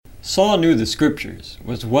Saul knew the scriptures,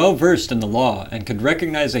 was well versed in the law, and could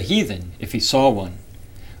recognize a heathen if he saw one.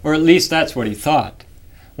 Or at least that's what he thought.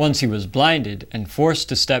 Once he was blinded and forced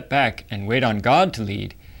to step back and wait on God to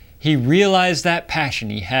lead, he realized that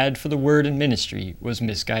passion he had for the word and ministry was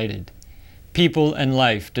misguided. People and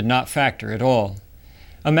life did not factor at all.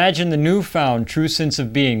 Imagine the newfound true sense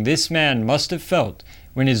of being this man must have felt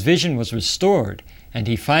when his vision was restored and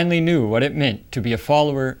he finally knew what it meant to be a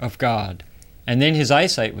follower of God. And then his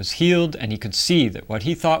eyesight was healed and he could see that what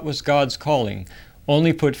he thought was God's calling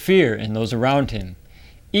only put fear in those around him,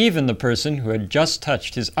 even the person who had just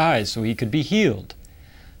touched his eyes so he could be healed.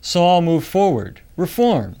 Saul moved forward,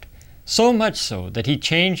 reformed, so much so that he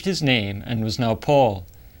changed his name and was now Paul,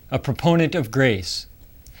 a proponent of grace.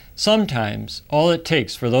 Sometimes all it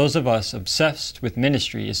takes for those of us obsessed with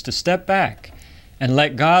ministry is to step back and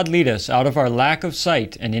let God lead us out of our lack of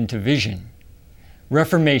sight and into vision.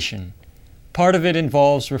 Reformation. Part of it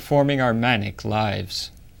involves reforming our manic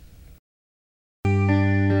lives.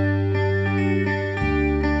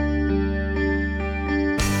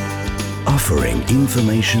 Offering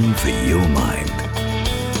information for your mind.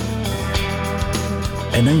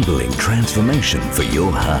 Enabling transformation for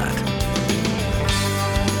your heart.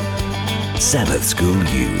 Sabbath School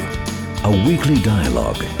U, a weekly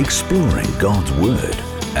dialogue exploring God's Word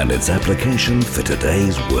and its application for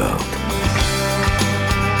today's world.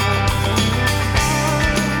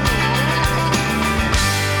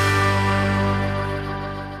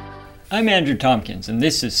 I'm Andrew Tompkins, and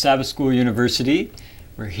this is Sabbath School University.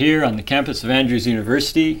 We're here on the campus of Andrews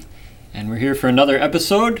University, and we're here for another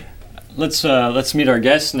episode. Let's meet our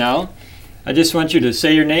guests now. I just want you to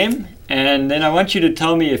say your name, and then I want you to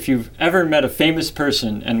tell me if you've ever met a famous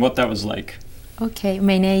person and what that was like. Okay,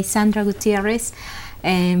 my name is Sandra Gutierrez.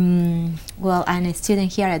 Well, I'm a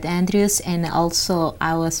student here at Andrews, and also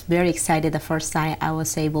I was very excited the first time I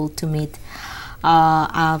was able to meet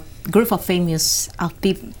a group of famous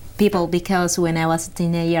people, because when I was a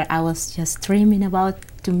teenager, I was just dreaming about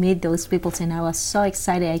to meet those people, and I was so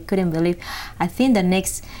excited. I couldn't believe. I think the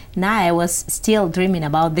next night I was still dreaming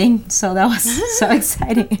about them, so that was so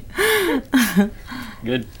exciting.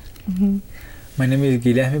 Good. Mm-hmm. My name is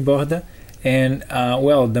Guilherme Borda, and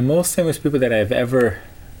well, the most famous people that I've ever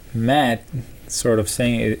met, sort of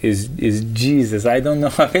saying, is Jesus. I don't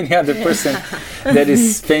know of any other person that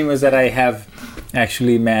is famous that I have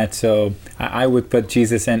actually met, so I would put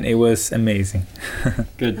Jesus, and it was amazing.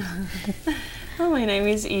 Good. Well, my name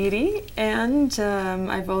is Edie, and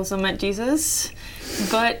I've also met Jesus,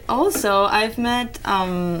 but also I've met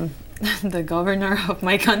the governor of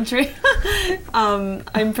my country.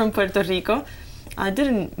 I'm from Puerto Rico. I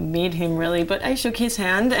didn't meet him really, but I shook his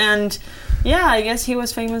hand, and yeah, I guess he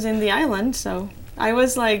was famous in the island. So I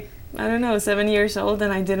was like, I don't know, 7 years old,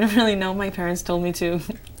 and I didn't really know. My parents told me to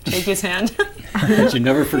shake his hand. But you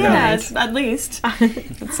never forgot. Yes, at least.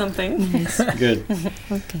 That's something. Good.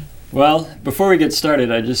 Okay. Well, before we get started,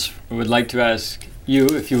 I just would like to ask you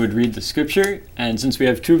if you would read the scripture. And since we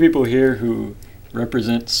have two people here who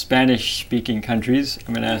represent Spanish-speaking countries,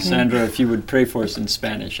 I'm going to ask Sandra if you would pray for us in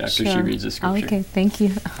Spanish after she reads the scripture. Okay, thank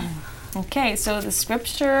you. Okay, so the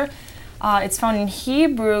scripture, it's found in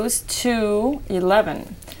Hebrews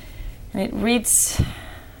 2:11. And it reads,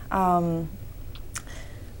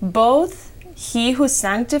 both he who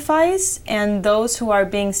sanctifies and those who are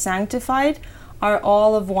being sanctified are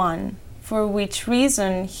all of one, for which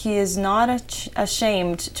reason he is not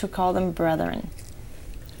ashamed to call them brethren.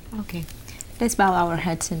 Okay, let's bow our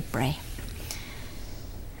heads and pray.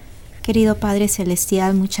 Querido Padre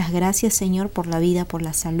Celestial, muchas gracias, Señor, por la vida, por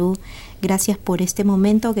la salud. Gracias por este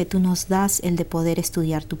momento que tú nos das, el de poder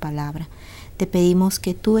estudiar tu palabra. Te pedimos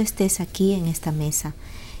que tú estés aquí en esta mesa,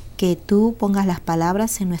 que tú pongas las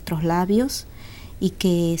palabras en nuestros labios y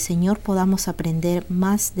que, Señor, podamos aprender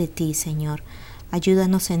más de ti, Señor.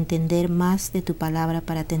 Ayúdanos a entender más de tu palabra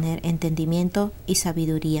para tener entendimiento y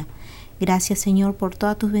sabiduría. Gracias, Señor, por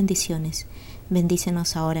todas tus bendiciones.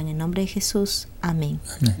 Bendícenos ahora en el nombre de Jesús. Amén.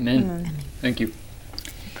 Amen. Amen. Thank you.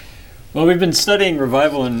 Well, we've been studying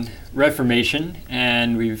revival and Reformation,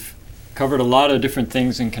 and we've covered a lot of different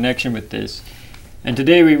things in connection with this. And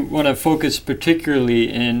today we want to focus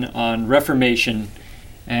particularly in on Reformation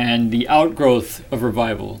and the outgrowth of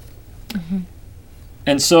revival. Mm-hmm.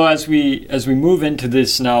 And so as we move into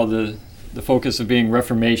this now, the focus of being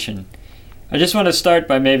Reformation, I just want to start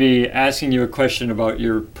by maybe asking you a question about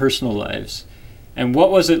your personal lives. And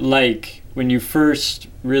what was it like when you first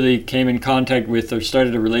really came in contact with or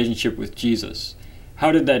started a relationship with Jesus?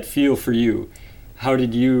 How did that feel for you? How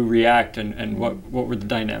did you react, and what were the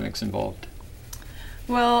dynamics involved?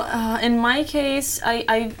 Well, in my case,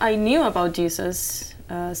 I knew about Jesus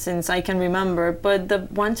since I can remember. But the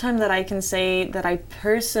one time that I can say that I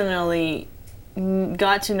personally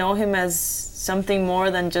got to know him as something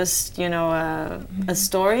more than just, a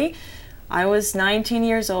story, I was 19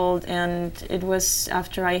 years old, and it was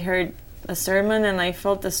after I heard a sermon, and I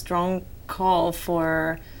felt a strong call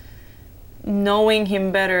for knowing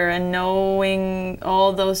him better and knowing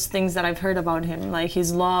all those things that I've heard about him, like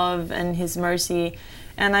his love and his mercy.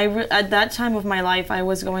 And at that time of my life, I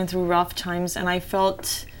was going through rough times, and I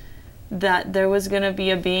felt that there was going to be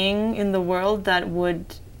a being in the world that would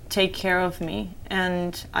take care of me.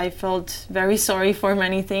 And I felt very sorry for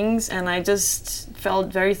many things, and I just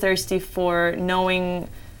felt very thirsty for knowing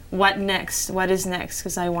what is next,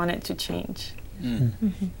 because I wanted to change.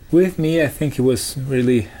 With me, I think it was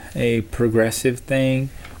really a progressive thing.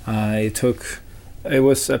 It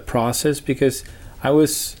was a process, because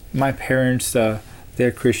my parents,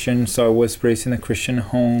 they're Christian, so I was raised in a Christian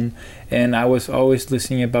home, and I was always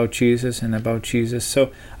listening about Jesus.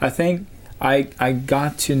 So I think I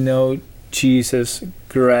got to know Jesus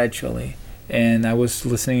gradually, and I was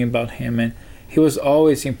listening about him, and he was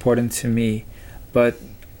always important to me. But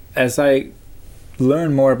as I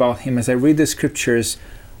learn more about him, as I read the scriptures,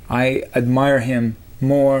 I admire him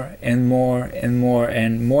more and more and more,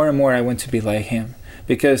 and more I want to be like him.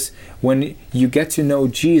 Because when you get to know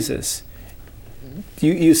Jesus,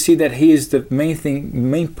 you see that he is the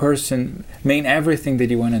main person, main everything that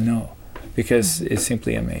you want to know, because it's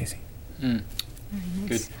simply amazing. Very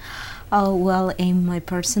nice. Good. Oh, well, in my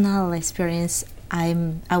personal experience, I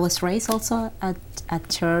was raised also at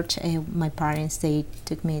church. My parents, they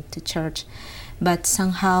took me to church, but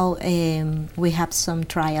somehow we have some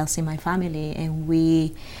trials in my family, and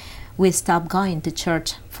we stopped going to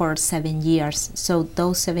church for 7 years. So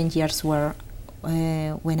those 7 years were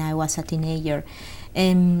when I was a teenager.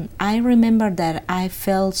 And I remember that I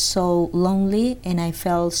felt so lonely, and I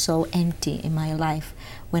felt so empty in my life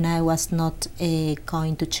when I was not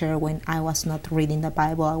going to church, when I was not reading the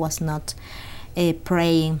Bible, I was not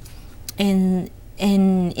praying. And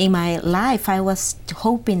in my life, I was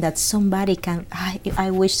hoping that somebody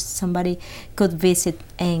I wish somebody could visit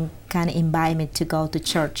and can invite me to go to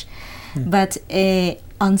church. But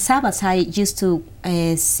on Sabbaths, I used to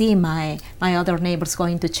see my other neighbors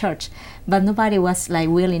going to church, but nobody was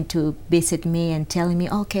willing to visit me and telling me,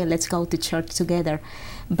 okay, let's go to church together.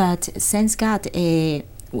 But since God,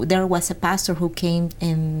 there was a pastor who came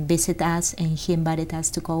and visited us, and he invited us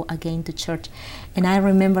to go again to church. And I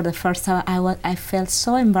remember the first time I felt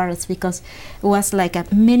so embarrassed, because it was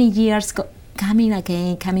many years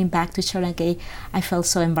coming back to church again. I felt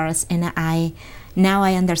so embarrassed, and now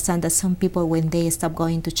I understand that some people, when they stop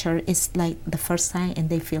going to church, it's like the first time, and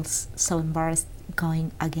they feel so embarrassed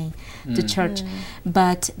going again to church.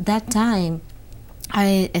 But that time,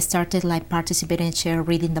 I started participating in church,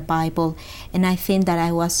 reading the Bible, and I think that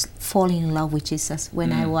I was falling in love with Jesus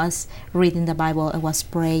when I was reading the Bible. I was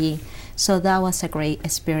praying, so that was a great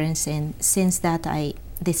experience. And since that, I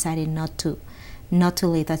decided not to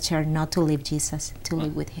leave the church, not to leave Jesus, to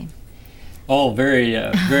live with Him. All very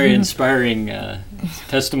inspiring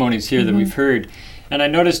testimonies here that we've heard, and I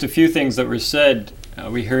noticed a few things that were said.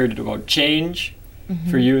 We heard about change.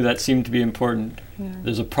 For you, that seemed to be important.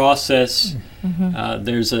 There's a process,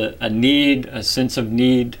 there's a need, a sense of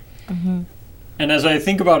need. And as I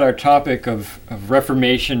think about our topic of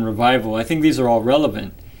Reformation, revival, I think these are all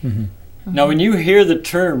relevant. Now, when you hear the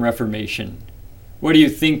term Reformation, what do you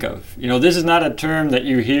think of? This is not a term that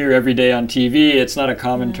you hear every day on TV. It's not a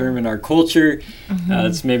common term in our culture.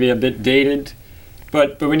 It's maybe a bit dated.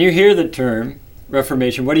 But when you hear the term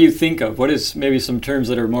Reformation, what do you think of? What is maybe some terms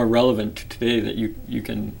that are more relevant to today that you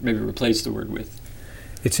can maybe replace the word with?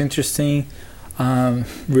 It's interesting.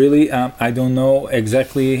 Really, I don't know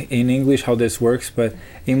exactly in English how this works, but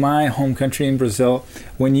in my home country in Brazil,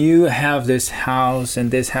 when you have this house,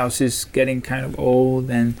 and this house is getting kind of old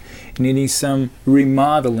and needing some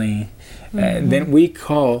remodeling, then we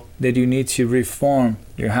call that you need to reform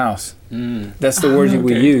your house. That's the word that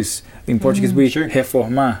we use. In Portuguese, we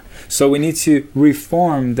reformar. So we need to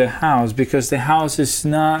reform the house, because the house is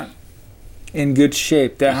not in good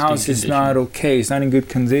shape. The house is not okay. It's not in good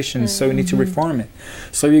condition. So we need to reform it.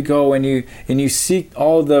 So you go and you seek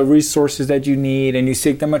all the resources that you need, and you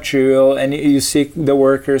seek the material, and you seek the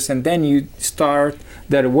workers, and then you start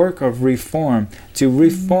that work of reform to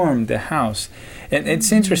reform the house. And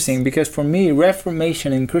it's interesting, because for me,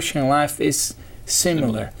 Reformation in Christian life is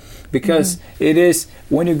similar. Because it is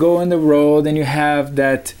when you go on the road and you have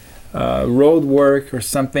that road work or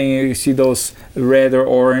something, you see those red or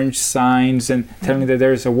orange signs and telling that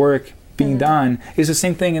there is a work being done. It's the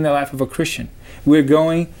same thing in the life of a Christian. We're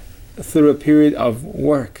going through a period of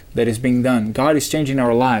work that is being done. God is changing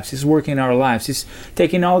our lives. He's working in our lives. He's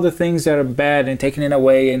taking all the things that are bad and taking it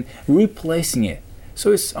away and replacing it.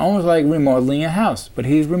 So it's almost like remodeling a house, but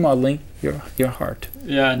He's remodeling your heart.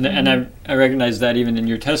 Yeah, and I recognize that even in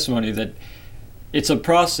your testimony, that it's a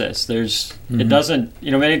process. It doesn't,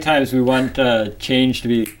 many times we want change to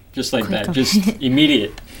be just like that, just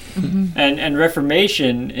immediate. And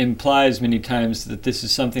Reformation implies many times that this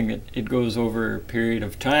is something that it goes over a period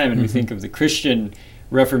of time, and we think of the Christian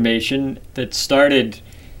Reformation that started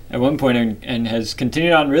at one point and has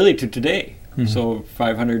continued on really to today. So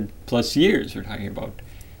 500 plus years we're talking about,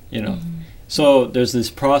 So there's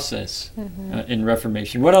this process in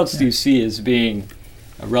Reformation. What else do you see as being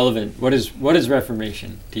relevant? What is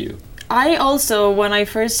Reformation to you? I also, when I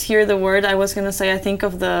first hear the word, I was going to say I think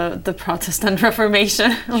of the Protestant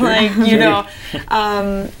Reformation. I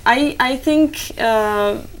think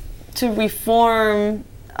to reform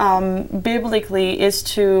biblically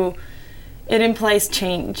it implies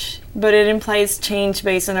change, but it implies change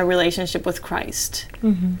based on a relationship with Christ.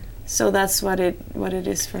 So that's what it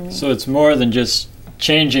is for me. So it's more than just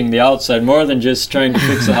changing the outside, more than just trying to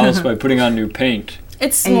fix the house by putting on new paint.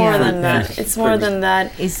 It's more than that. It's more than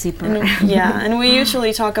that. It's deeper. And we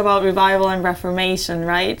usually talk about revival and reformation,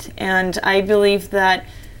 right? And I believe that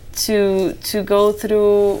to go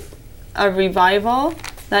through a revival,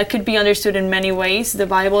 that could be understood in many ways. The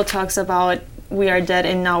Bible talks about we are dead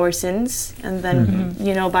in our sins, and then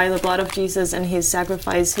by the blood of Jesus and His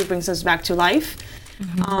sacrifice, He brings us back to life.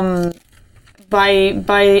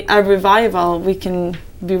 By a revival, we can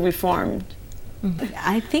be reformed.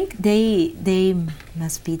 I think they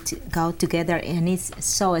must go together, and it's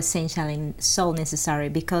so essential and so necessary,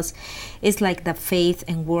 because it's like the faith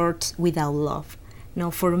and words without love.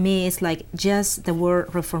 For me, it's like just the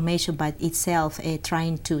word reformation by itself,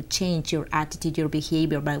 trying to change your attitude, your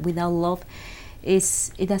behavior, but without love,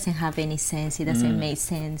 it doesn't have any sense. It doesn't make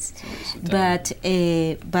sense. But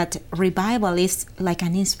revival is like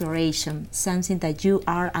an inspiration, something that you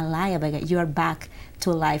are alive again. You are back to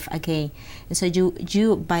life again, and so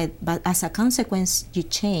but as a consequence, you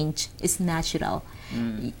change. It's natural.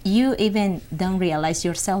 You even don't realize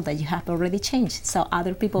yourself that you have already changed. So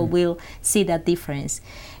other people will see that difference,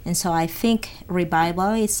 and so I think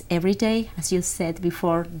revival is every day, as you said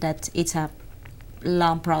before, that it's a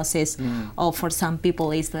long process, or for some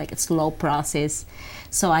people it's like a slow process.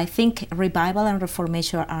 So I think revival and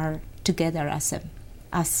reformation are together as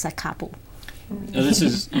a couple. Now this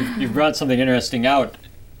is you've brought something interesting out.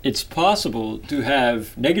 It's possible to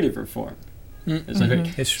have negative reform. Is that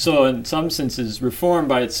right? So in some senses, reform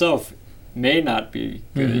by itself may not be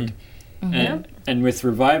good. And with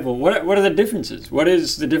revival, what are the differences? What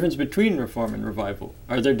is the difference between reform and revival?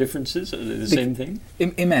 Are there differences? Are they the same thing?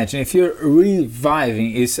 Imagine if you're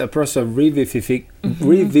reviving, it's a process of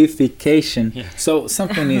revivification. So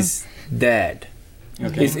something is dead.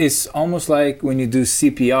 Okay. It's almost like when you do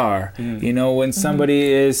CPR. When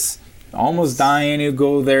somebody is almost dying, you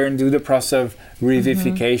go there and do the process of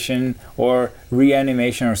revivification or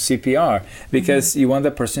reanimation or CPR, because you want the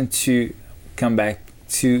person to come back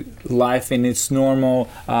to life in its normal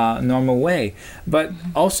way. But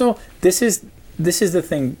also, this is the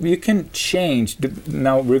thing. You can change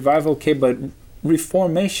now. Revival, okay, but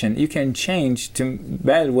reformation, you can change to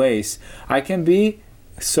bad ways. I can be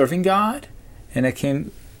serving God, and I can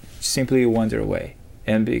simply wander away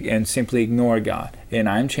and simply ignore God, and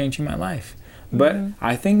I'm changing my life. But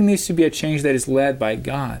I think it needs to be a change that is led by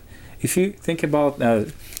God. If you think about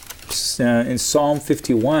in Psalm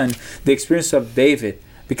 51, the experience of David,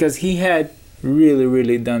 because he had really,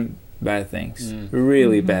 really done bad things,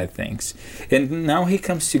 bad things. And now he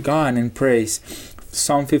comes to God and prays.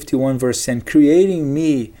 Psalm 51 verse 10, creating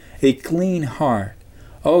me a clean heart,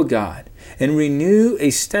 O God, and renew a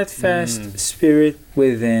steadfast spirit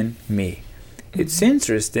within me. It's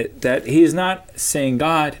interesting that he is not saying,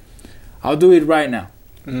 God, I'll do it right now.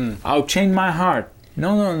 I'll change my heart.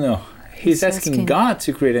 No. He's asking God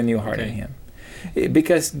to create a new heart in him.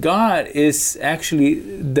 Because God is actually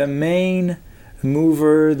the main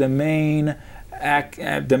mover, the main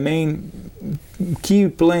key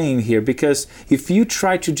playing here. Because if you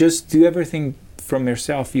try to just do everything from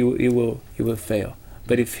yourself, you will fail.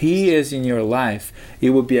 But if He is in your life,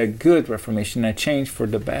 it will be a good reformation, a change for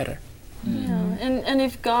the better. Yeah, and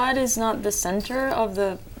if God is not the center of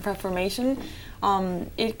the Reformation,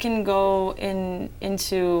 it can go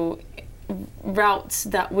into routes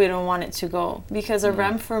that we don't want it to go, because a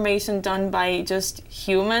reformation done by just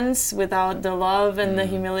humans without the love and the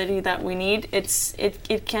humility that we need,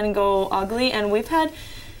 it can go ugly. And we've had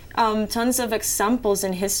tons of examples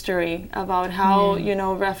in history about how,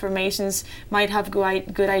 Reformations might have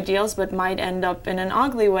good ideals but might end up in an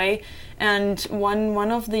ugly way. And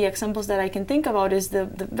one of the examples that I can think about is the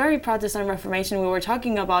very Protestant Reformation we were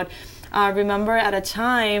talking about. Remember at a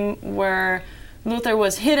time where Luther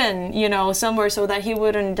was hidden, somewhere so that he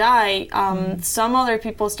wouldn't die. Some other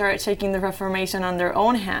people started taking the Reformation on their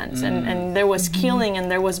own hands, and there was killing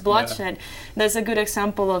and there was bloodshed. Yeah. That's a good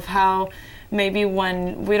example of how maybe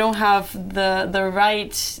when we don't have the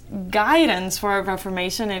right guidance for a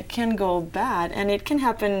Reformation, it can go bad, and it can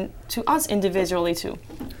happen to us individually too.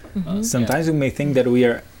 Sometimes we may think that we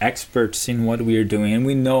are experts in what we are doing, and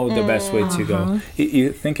we know the best way to go.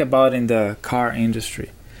 You think about in the car industry.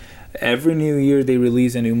 Every new year they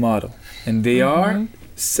release a new model, and they are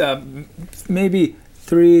maybe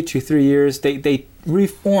 3 to 3 years they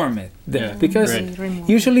reform it because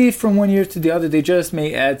usually from one year to the other they just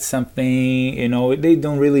may add something. They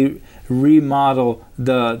don't really remodel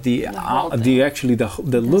the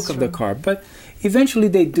look of the car, but eventually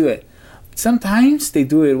they do it. Sometimes they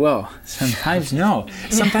do it well, sometimes no.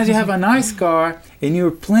 Sometimes you have a nice car and you're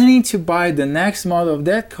planning to buy the next model of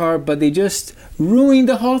that car, but they just ruin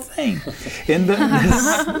the whole thing. And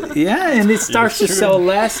and it starts to sell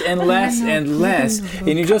less and less and less.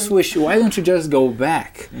 And you just wish, why don't you just go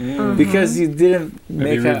back? Because you didn't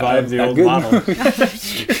revive the old good model.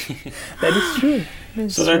 That is true.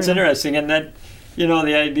 That's interesting. And that,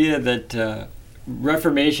 the idea that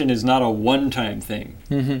Reformation is not a one-time thing.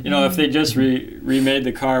 If they just remade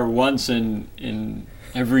the car once in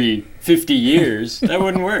every 50 years, that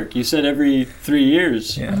wouldn't work. You said every 3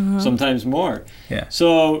 years, sometimes more. Yeah.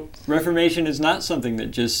 So Reformation is not something that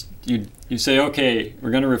just you say, okay,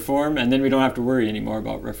 we're going to reform, and then we don't have to worry anymore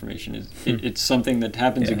about Reformation. It's something that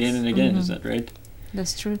happens again and again. Is that right?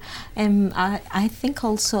 That's true. And I think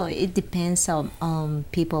also it depends on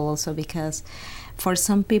people also, because for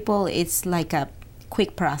some people it's like a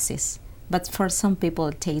quick process, but for some people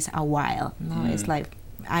it takes a while. It's like,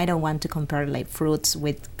 I don't want to compare like fruits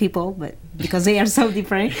with people, but because they are so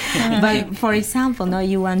different. But for example,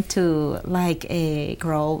 you want to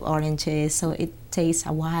grow oranges, so it takes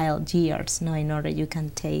a while, years, in order you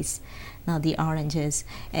can taste the oranges.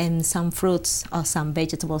 And some fruits or some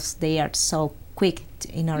vegetables, they are so quick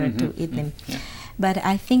in order to eat them. Yeah. But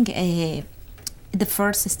I think the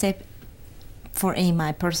first step for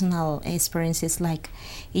my personal experience is like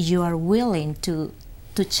you are willing to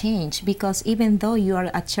change, because even though you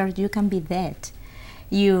are at church, you can be dead.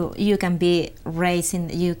 You can be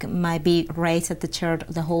might be raised at the church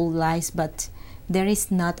the whole life, but there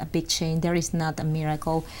is not a big change, there is not a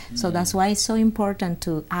miracle. So that's why it's so important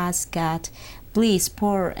to ask God, please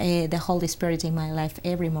pour the Holy Spirit in my life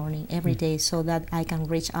every morning, every day, so that I can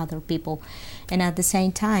reach other people. And at the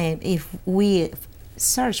same time, if we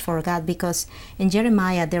search for God, because in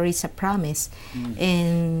Jeremiah there is a promise,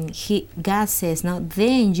 and God says,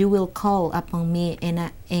 then you will call upon me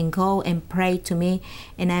and go and pray to me,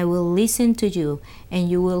 and I will listen to you, and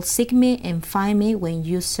you will seek me and find me when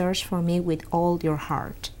you search for me with all your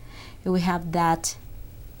heart. We have that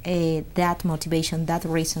motivation, that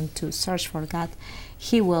reason to search for God.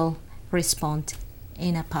 He will respond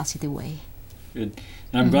in a positive way. Good.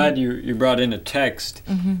 And I'm glad you brought in a text.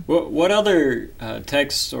 What other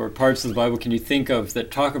texts or parts of the Bible can you think of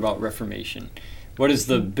that talk about Reformation? What is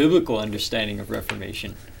the biblical understanding of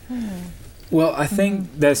Reformation? Well, I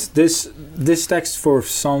think that this text for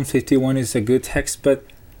Psalm 51 is a good text, but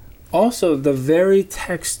also the very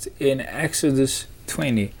text in Exodus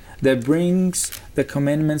 20 that brings the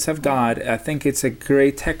commandments of God. I think it's a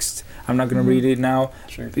great text. I'm not going to read it now.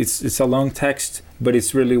 Sure. It's a long text, but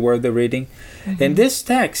it's really worth the reading. And this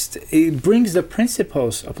text, it brings the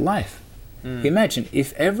principles of life. Imagine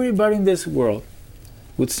if everybody in this world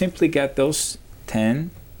would simply get those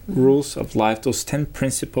 10 rules of life, those 10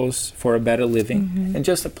 principles for a better living, and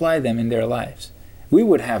just apply them in their lives. We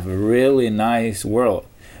would have a really nice world,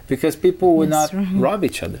 because people would not rob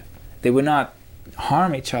each other. They would not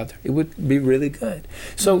harm each other. It would be really good.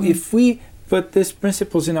 So if we put these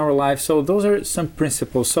principles in our life, so those are some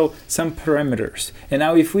principles, so some parameters. And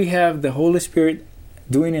now if we have the Holy Spirit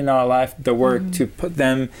doing in our life the work to put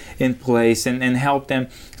them in place and help them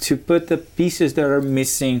to put the pieces that are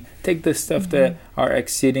missing, take the stuff that are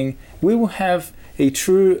exceeding, we will have a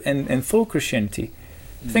true and full Christianity.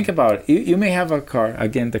 Think about it. You may have a car.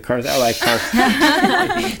 Again, the cars. I like cars.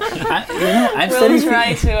 We'll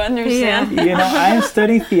try to understand. I'm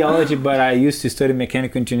studying theology, but I used to study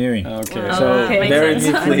mechanical engineering. Okay. So very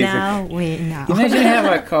neatly. Now we know. Imagine you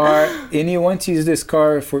have a car and you want to use this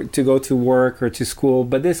car to go to work or to school,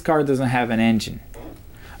 but this car doesn't have an engine.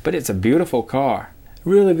 But it's a beautiful car.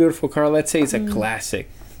 really beautiful car. Let's say it's a classic.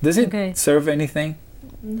 Does it Okay. serve anything?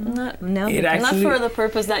 Not It not actually for the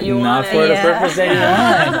purpose that you not want for it. the purpose that you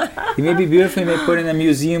want. It may be beautiful. You may put it in a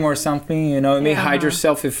museum or something. You know, you may hide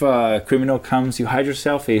yourself if a criminal comes. You hide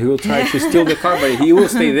yourself. He will try to steal the car, but he will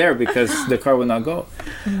stay there because the car will not go.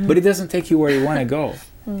 But it doesn't take you where you want to go.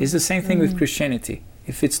 It's the same thing with Christianity.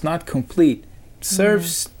 If it's not complete, it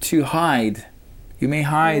serves to hide. You may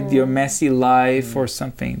hide your messy life or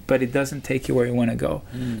something, but it doesn't take you where you want to go.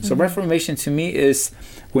 So Reformation to me is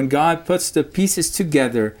when God puts the pieces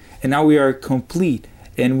together and now we are complete,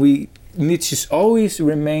 and we need to always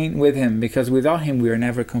remain with Him, because without Him we are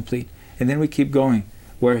never complete. And then we keep going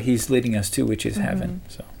where He's leading us to, which is heaven.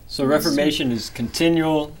 So Reformation is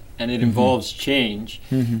continual and it involves change.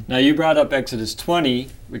 Now you brought up Exodus 20,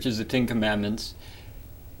 which is the Ten Commandments.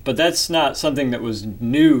 But that's not something that was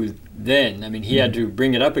new then. I mean, he had to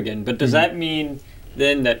bring it up again. But does that mean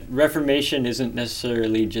then that Reformation isn't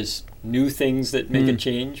necessarily just new things that make a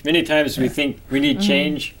change? Many times we think we need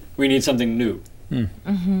change, we need something new.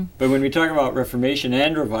 But when we talk about Reformation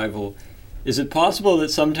and revival, is it possible that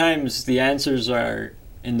sometimes the answers are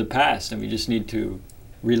in the past and we just need to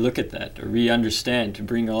relook at that or re-understand to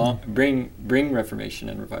bring Reformation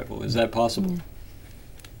and revival? Is that possible?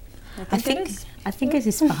 I think it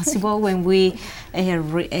is possible when we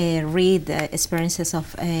read the experiences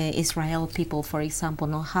of Israel people, for example,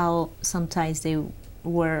 know how sometimes they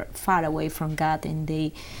were far away from God, and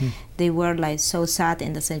they were like so sad,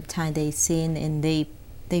 and at the same time they sinned, and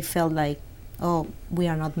they felt like, oh, we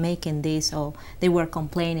are not making this, or they were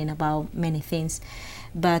complaining about many things.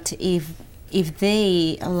 But if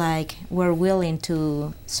they like were willing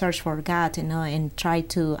to search for God, you know, and try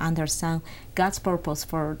to understand God's purpose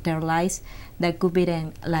for their lives, that could be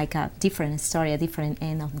then like a different story, a different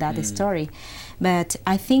end of that story. But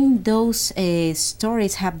I think those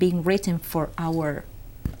stories have been written for our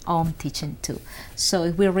own teaching too. So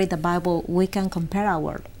if we read the Bible, we can compare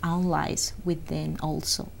our own lives with them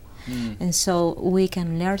also. And so we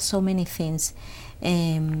can learn so many things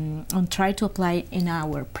and try to apply in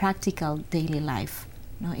our practical daily life,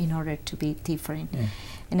 you know, in order to be different.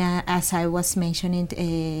 And as I was mentioning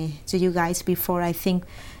to you guys before, I think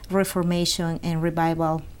Reformation and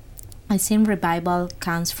revival, I think revival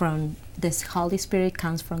comes from this Holy Spirit,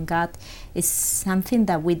 comes from God. It's something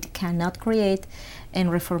that we cannot create,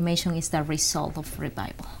 and Reformation is the result of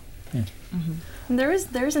revival.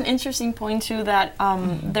 There's an interesting point too, that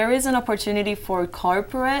there is an opportunity for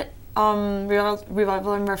corporate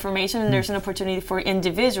revival and Reformation, and there's an opportunity for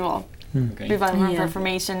individual revival and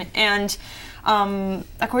Reformation. And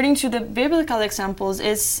according to the biblical examples,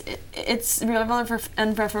 it's revival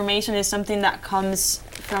and Reformation is something that comes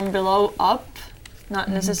from below up, not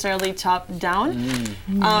necessarily top down.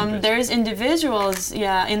 There's individuals,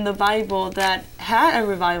 in the Bible that had a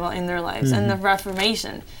revival in their lives and the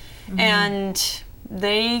Reformation, and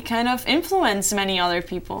they kind of influence many other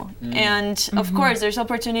people. And of course, there's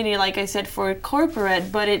opportunity, like I said, for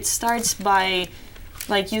corporate, but it starts by,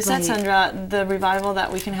 like you said, Sandra, the revival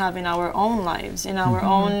that we can have in our own lives, in our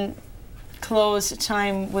own close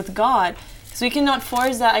time with God. So we cannot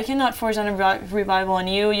force that. I cannot force a revival on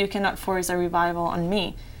you. You cannot force a revival on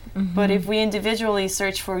me. But if we individually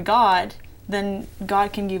search for God, then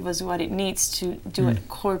God can give us what it needs to do it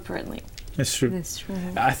corporately. That's true. That's true.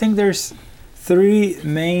 I think there's 3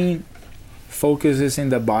 main focuses in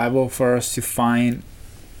the Bible for us to find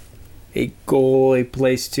a goal, a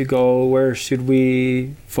place to go. Where should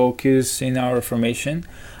we focus in our Reformation?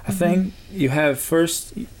 I think you have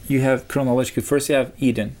chronologically, first you have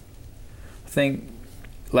Eden. I think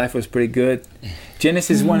life was pretty good.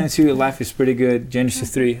 Genesis 1 and 2, life is pretty good.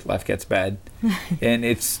 Genesis 3, life gets bad. And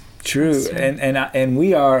it's true. And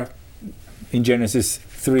we are in Genesis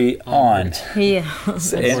 3 on. And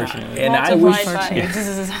I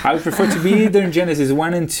would prefer to be either in Genesis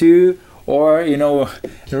 1 and 2, or the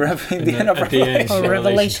end of Revelation. Or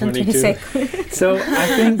Revelation 26. So I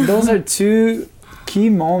think those are 2 key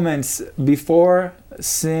moments before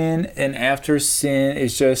sin and after sin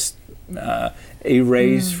is just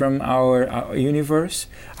erased from our universe.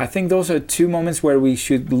 I think those are 2 moments where we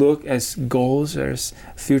should look as goals, as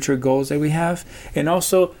future goals that we have. And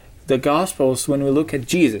also the Gospels, when we look at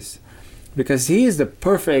Jesus, because He is the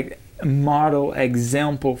perfect model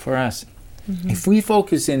example for us. If we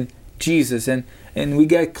focus in Jesus and we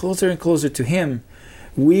get closer and closer to Him,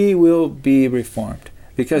 we will be reformed.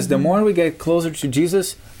 Because the more we get closer to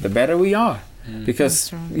Jesus, the better we are.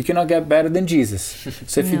 Because you cannot get better than Jesus.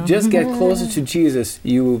 So if you just get closer to Jesus,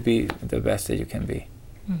 you will be the best that you can be.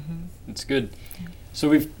 That's good. So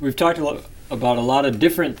we've talked about a lot of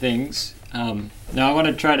different things. Now I want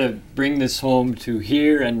to try to bring this home to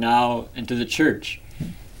here and now and to the church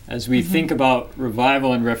as we think about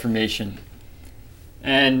revival and reformation.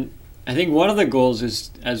 And I think one of the goals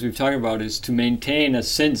is, as we've talked about, is to maintain a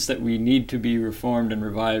sense that we need to be reformed and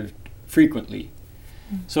revived frequently.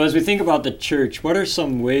 So as we think about the church, what are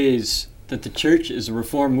some ways that the church is a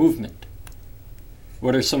reform movement?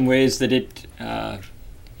 What are some ways that it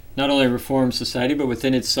not only reforms society, but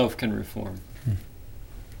within itself can reform?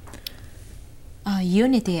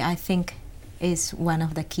 Unity, I think, is one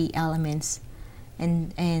of the key elements,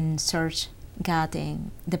 and search God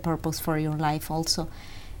and the purpose for your life also.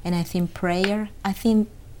 And I think prayer, I think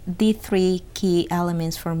the three key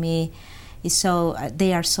elements for me is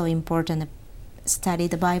they are so important. Study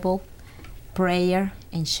the Bible, prayer,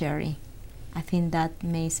 and sharing. I think that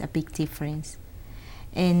makes a big difference.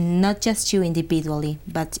 And not just you individually,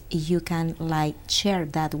 but you can share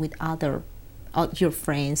that with your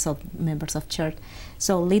friends or members of church.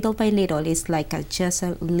 So little by little, it's just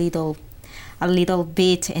a little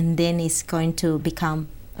bit, and then it's going to become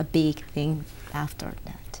a big thing after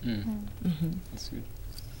that. That's good.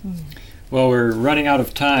 Well, we're running out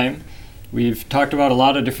of time. We've talked about a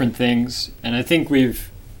lot of different things, and I think we've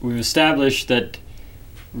established that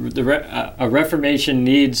a reformation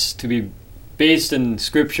needs to be based in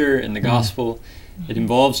Scripture and the gospel. It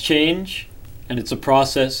involves change, and it's a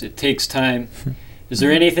process. It takes time. Is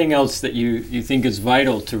there anything else that you think is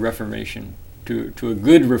vital to reformation, to a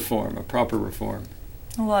good reform, a proper reform?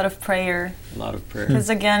 A lot of prayer. A lot of prayer. Because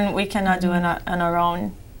again, we cannot do it on our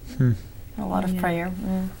own. A lot of prayer.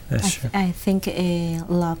 That's true. I think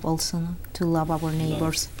love also, to love our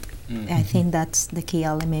neighbors. I think that's the key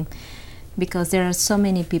element, because there are so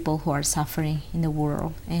many people who are suffering in the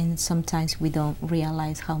world, and sometimes we don't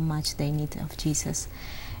realize how much they need of Jesus.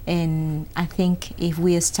 And I think if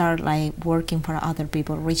we start working for other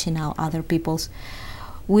people, reaching out other people's,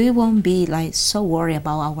 we won't be so worried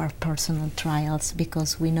about our personal trials,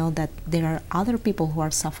 because we know that there are other people who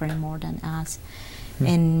are suffering more than us.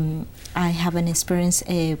 And I have an experience.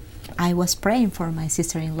 I was praying for my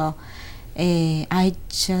sister-in-law. I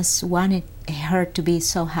just wanted her to be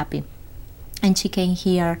so happy. And she came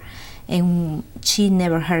here, and she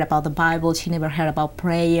never heard about the Bible. She never heard about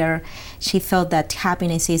prayer. She thought that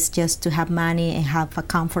happiness is just to have money and have a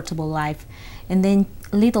comfortable life. And then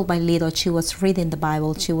little by little, she was reading the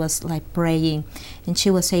Bible. She was praying, and she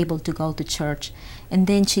was able to go to church. And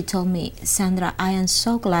then she told me, Sandra, I am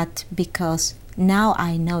so glad, because now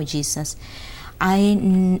I know Jesus.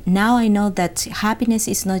 Now I know that happiness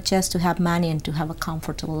is not just to have money and to have a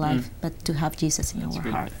comfortable life, but to have Jesus in our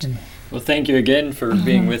heart. Well, thank you again for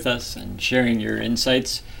being with us and sharing your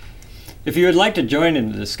insights. If you would like to join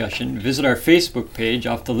in the discussion, visit our Facebook page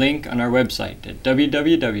off the link on our website at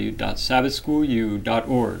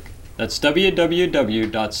www.sabbathschoolu.org. That's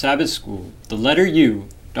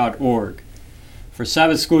www.sabbathschool.org. For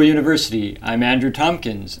Sabbath School University, I'm Andrew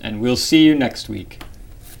Tompkins, and we'll see you next week.